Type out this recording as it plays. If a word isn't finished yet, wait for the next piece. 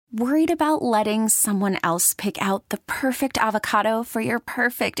Worried about letting someone else pick out the perfect avocado for your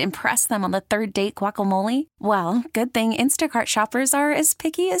perfect impress them on the third date guacamole? Well, good thing Instacart shoppers are as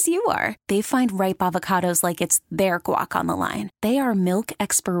picky as you are. They find ripe avocados like it's their guac on the line. They are milk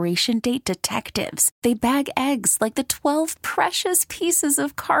expiration date detectives. They bag eggs like the 12 precious pieces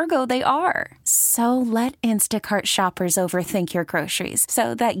of cargo they are. So let Instacart shoppers overthink your groceries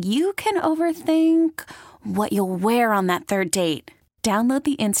so that you can overthink what you'll wear on that third date. Download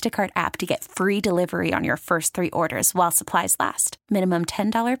the Instacart app to get free delivery on your first 3 orders while supplies last. Minimum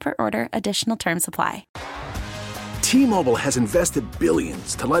 $10 per order. Additional terms apply. T-Mobile has invested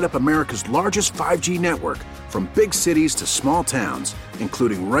billions to light up America's largest 5G network, from big cities to small towns,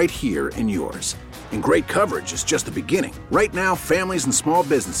 including right here in yours. And great coverage is just the beginning. Right now, families and small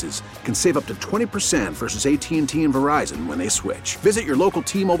businesses can save up to 20% versus AT&T and Verizon when they switch. Visit your local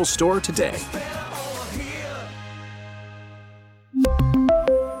T-Mobile store today.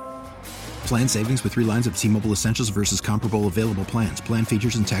 Plan savings with 3 lines of T-Mobile Essentials versus comparable available plans. Plan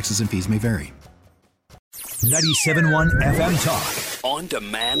features and taxes and fees may vary. 97.1 FM Talk. On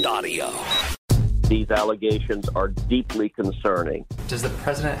demand audio. These allegations are deeply concerning. Does the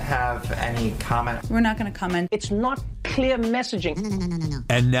president have any comment? We're not going to comment. It's not clear messaging. No.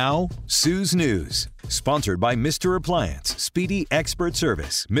 And now, Sue's News. Sponsored by Mr. Appliance. Speedy expert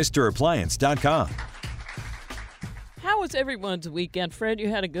service. MrAppliance.com. How was everyone's weekend? Fred, you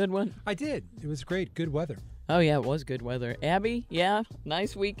had a good one? I did. It was great. Good weather. Oh, yeah, it was good weather. Abby, yeah,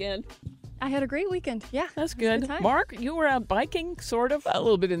 nice weekend. I had a great weekend. Yeah. That's good. Mark, you were out biking, sort of? A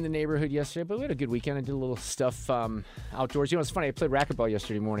little bit in the neighborhood yesterday, but we had a good weekend. I did a little stuff outdoors. You know, it's funny. I played racquetball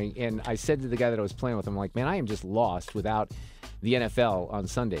yesterday morning, and I said to the guy that I was playing with, I'm like, man, I am just lost without the NFL on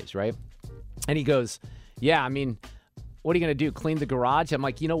Sundays, right? And he goes, yeah, I mean, what are you going to do, clean the garage? I'm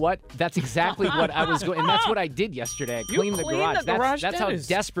like, you know what? That's exactly what I was going, and that's what I did yesterday. I cleaned the garage. That's how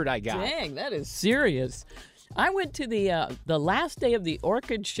desperate I got. Dang, that is serious. I went to the last day of the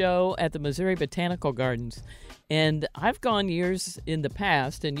orchid show at the Missouri Botanical Gardens, and I've gone years in the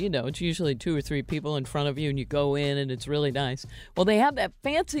past, and, you know, it's usually 2 or 3 people in front of you, and you go in, and it's really nice. Well, they have that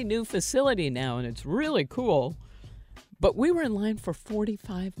fancy new facility now, and it's really cool. But we were in line for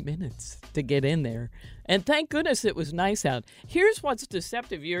 45 minutes to get in there. And thank goodness it was nice out. Here's what's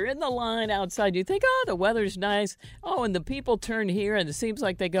deceptive. You're in the line outside. You think, oh, the weather's nice. Oh, and the people turn here, and it seems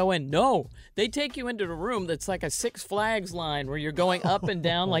like they go in. No, they take you into the room that's like a Six Flags line where you're going up and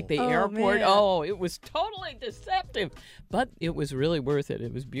down like the airport. Man. Oh, it was totally deceptive. But it was really worth it.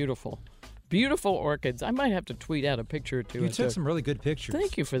 It was beautiful. Beautiful orchids. I might have to tweet out a picture or two. You took some really good pictures.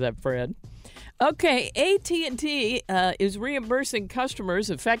 Thank you for that, Fred. Okay, AT&T is reimbursing customers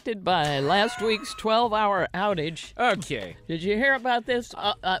affected by last week's 12-hour outage. Okay. Did you hear about this?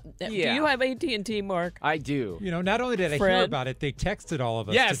 Yeah. Do you have AT&T, Mark? I do. You know, not only did I hear about it, they texted all of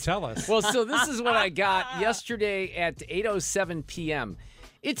us to tell us. Well, so this is what I got yesterday at 8:07 p.m.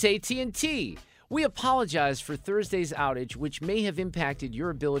 It's AT&T. We apologize for Thursday's outage, which may have impacted your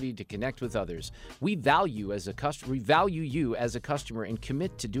ability to connect with others. We value you as a customer and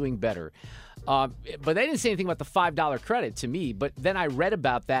commit to doing better. But they didn't say anything about the $5 credit to me, but then I read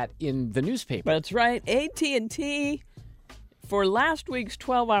about that in the newspaper. That's right. AT&T, for last week's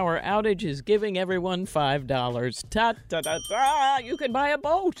 12-hour outage, is giving everyone $5. Ta-ta-ta-ta! You can buy a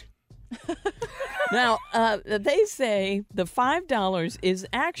boat. Now, they say the $5 is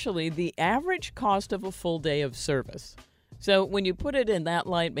actually the average cost of a full day of service. So when you put it in that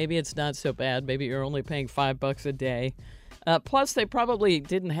light, maybe it's not so bad. Maybe you're only paying $5 a day. Plus, they probably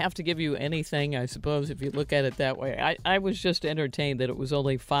didn't have to give you anything, I suppose, if you look at it that way. I was just entertained that it was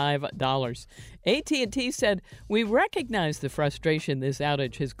only $5. AT&T said, we recognize the frustration this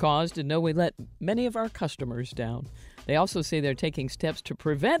outage has caused and know we let many of our customers down. They also say they're taking steps to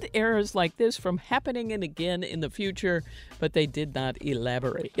prevent errors like this from happening again in the future, but they did not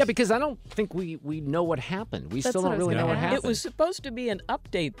elaborate. Yeah, because I don't think we know what happened. We still don't really know what happened. It was supposed to be an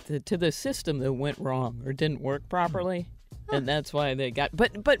update to the system that went wrong or didn't work properly. And that's why they got...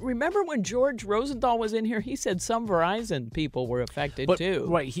 But remember when George Rosenthal was in here, he said some Verizon people were affected too.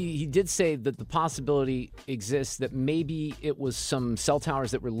 Right, he did say that the possibility exists that maybe it was some cell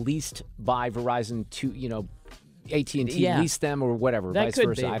towers that were leased by Verizon to, you know, AT&T leased them or whatever, that vice could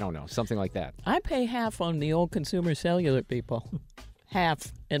versa. be. I don't know, something like that. I pay half on the old consumer cellular people.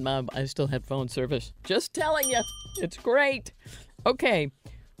 Half. And I still have phone service. Just telling you, it's great. Okay.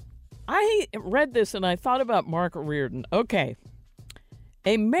 I read this and I thought about Mark Reardon. Okay.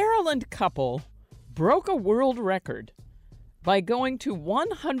 A Maryland couple broke a world record by going to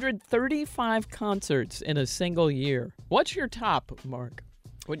 135 concerts in a single year. What's your top, Mark?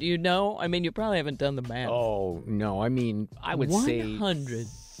 What do you know? I mean, you probably haven't done the math. Oh, no. I mean, I would say 100.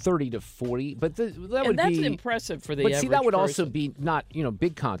 30 to 40, but that would that's be impressive for the But average see, that would also person. be not,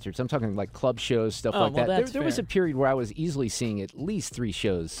 big concerts. I'm talking like club shows, stuff like well, that. that's There was fair. a period where I was easily seeing at least 3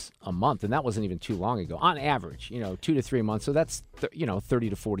 shows a month, and that wasn't even too long ago. On average, 2 to 3 months. So that's 30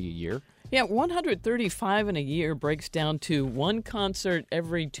 to 40 a year. Yeah, 135 in a year breaks down to one concert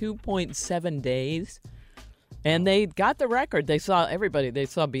every 2.7 days. And they got the record. They saw everybody. They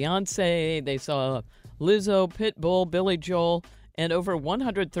saw Beyonce, they saw Lizzo, Pitbull, Billy Joel, and over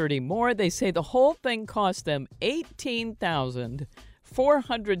 130 more. They say the whole thing cost them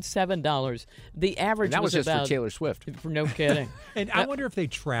 $18,407. The average And that was just about, for Taylor Swift. No kidding. And I wonder if they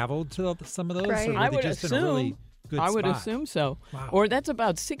traveled to some of those. Right. Or were I they would just in a really assume. good I would spot? assume so. Wow. Or that's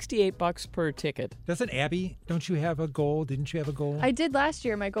about $68 per ticket. Doesn't Abby? Don't you have a goal? Didn't you have a goal? I did last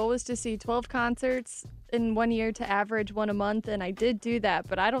year. My goal was to see 12 concerts in 1 year to average one a month, and I did do that,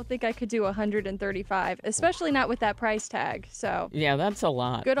 but I don't think I could do 135, especially not with that price tag. So Yeah, that's a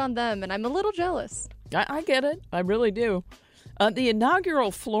lot. good on them, and I'm a little jealous. I get it. I really do. The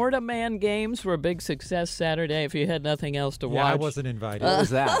inaugural Florida Man Games were a big success Saturday. If you had nothing else to Yeah, watch, I wasn't invited. What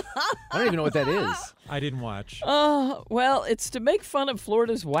was that? I don't even know what that is. I didn't watch. Well, it's to make fun of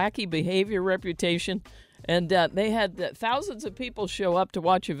Florida's wacky behavior reputation. And they had thousands of people show up to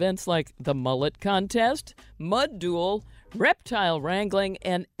watch events like the mullet contest, mud duel, reptile wrangling,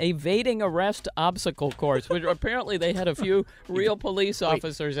 and evading arrest obstacle course, which apparently they had a few real police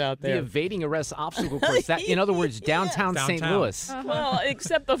officers out The there. evading arrest obstacle course. That, in other words, downtown St. Downtown. Louis. Well,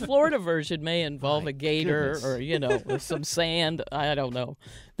 except the Florida version may involve a gator goodness. or, with some sand. I don't know.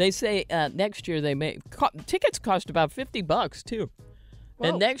 They say next year they may tickets cost about $50 too. Whoa.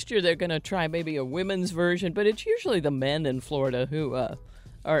 And next year they're going to try maybe a women's version, but it's usually the men in Florida who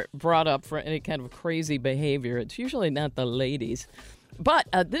are brought up for any kind of crazy behavior. It's usually not the ladies. But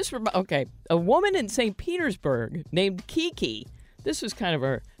a woman in St. Petersburg named Kiki, this was kind of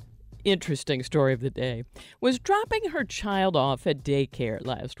our interesting story of the day, was dropping her child off at daycare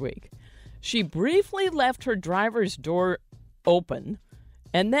last week. She briefly left her driver's door open,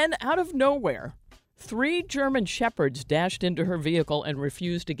 and then out of nowhere, 3 German shepherds dashed into her vehicle and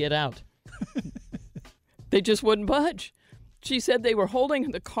refused to get out. They just wouldn't budge. She said they were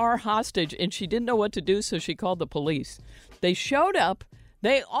holding the car hostage, and she didn't know what to do, so she called the police. They showed up.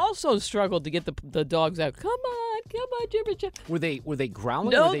 They also struggled to get the dogs out. Come on, German shepherds. Were they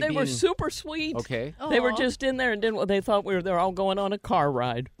growling? No, or they were being- super sweet. Okay. They were Aw. just in there and they thought they're all going on a car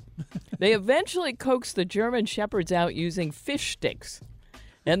ride. They eventually coaxed the German shepherds out using fish sticks.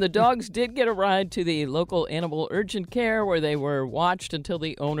 And the dogs did get a ride to the local animal urgent care where they were watched until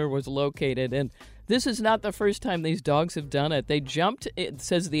the owner was located. And this is not the first time these dogs have done it. They jumped, it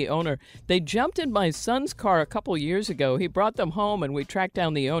says the owner, they jumped in my son's car a couple years ago. He brought them home and we tracked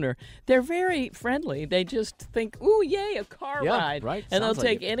down the owner. They're very friendly. They just think, ooh, yay, a car Yeah, ride. right. And they'll Sounds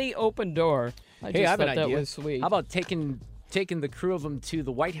like take it. any open door. I Hey, just I have an thought that idea. was sweet. How about taking the crew of them to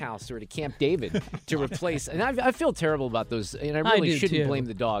the White House or to Camp David to replace? And I feel terrible about those, and I really do, shouldn't too. blame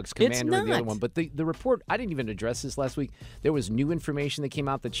the dogs, It's Commander and the other not. one. But the report, I didn't even address this last week. There was new information that came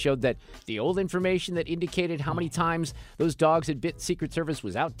out that showed that the old information that indicated how many times those dogs had bit Secret Service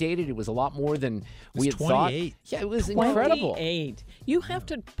was outdated. It was a lot more than we had 28. thought. Yeah, it was incredible. 28. You have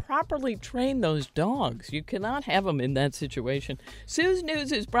to properly train those dogs. You cannot have them in that situation. Sue's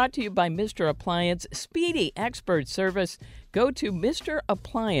News is brought to you by Mr. Appliance, speedy expert service. Go to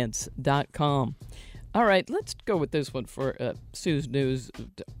MrAppliance.com. All right, let's go with this one for Sue's News,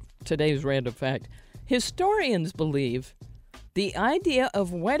 today's random fact. Historians believe the idea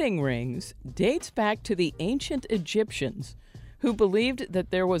of wedding rings dates back to the ancient Egyptians, who believed that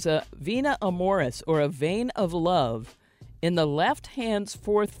there was a vena amoris, or a vein of love, in the left hand's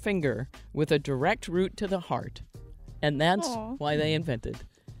fourth finger with a direct route to the heart. And that's Aw. why they invented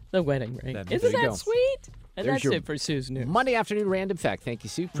the wedding ring. That- Isn't there you that go. sweet? And There's that's your it for Sue's News. Monday afternoon random fact. Thank you,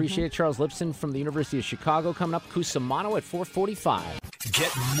 Sue. Appreciate it. Charles Lipson from the University of Chicago coming up. Cusimano at 4:45.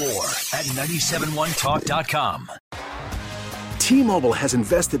 Get more at 971talk.com. T-Mobile has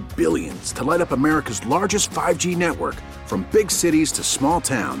invested billions to light up America's largest 5G network, from big cities to small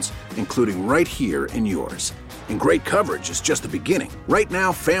towns, including right here in yours. And great coverage is just the beginning. Right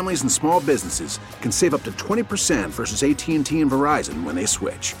now, families and small businesses can save up to 20% versus AT&T and Verizon when they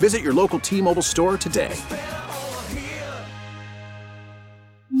switch. Visit your local T-Mobile store today.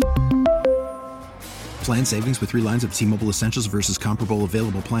 Plan savings with 3 lines of T-Mobile Essentials versus comparable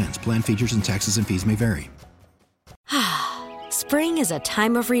available plans. Plan features and taxes and fees may vary. Spring is a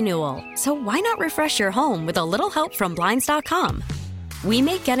time of renewal, so why not refresh your home with a little help from Blinds.com? We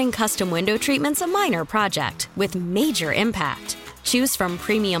make getting custom window treatments a minor project with major impact. Choose from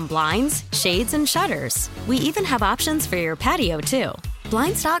premium blinds, shades, and shutters. We even have options for your patio, too.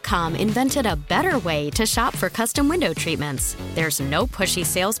 Blinds.com invented a better way to shop for custom window treatments. There's no pushy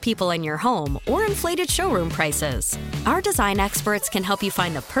salespeople in your home or inflated showroom prices. Our design experts can help you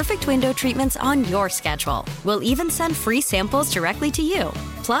find the perfect window treatments on your schedule. We'll even send free samples directly to you.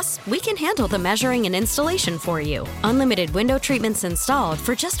 Plus, we can handle the measuring and installation for you. Unlimited window treatments installed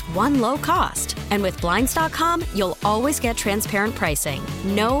for just one low cost. And with Blinds.com, you'll always get transparent pricing.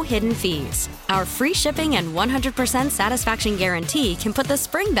 No hidden fees. Our free shipping and 100% satisfaction guarantee can put the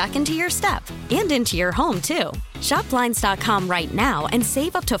spring back into your step and into your home, too. Shop Blinds.com right now and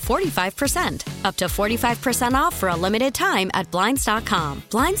save up to 45%. Up to 45% off for a limited time at Blinds.com.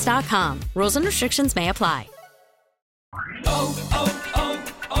 Blinds.com. Rules and restrictions may apply.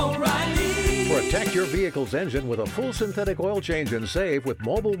 O'Reilly. Protect your vehicle's engine with a full synthetic oil change and save with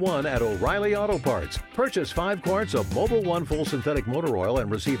Mobile One at O'Reilly Auto Parts. Purchase 5 quarts of Mobile One full synthetic motor oil and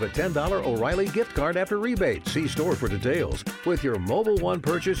receive a $10 O'Reilly gift card after rebate. See store for details. With your Mobile One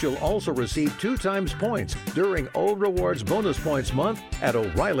purchase, you'll also receive 2 times points during O Rewards Bonus Points Month at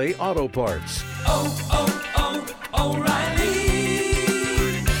O'Reilly Auto Parts. O'Reilly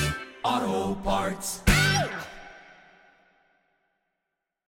Auto Parts.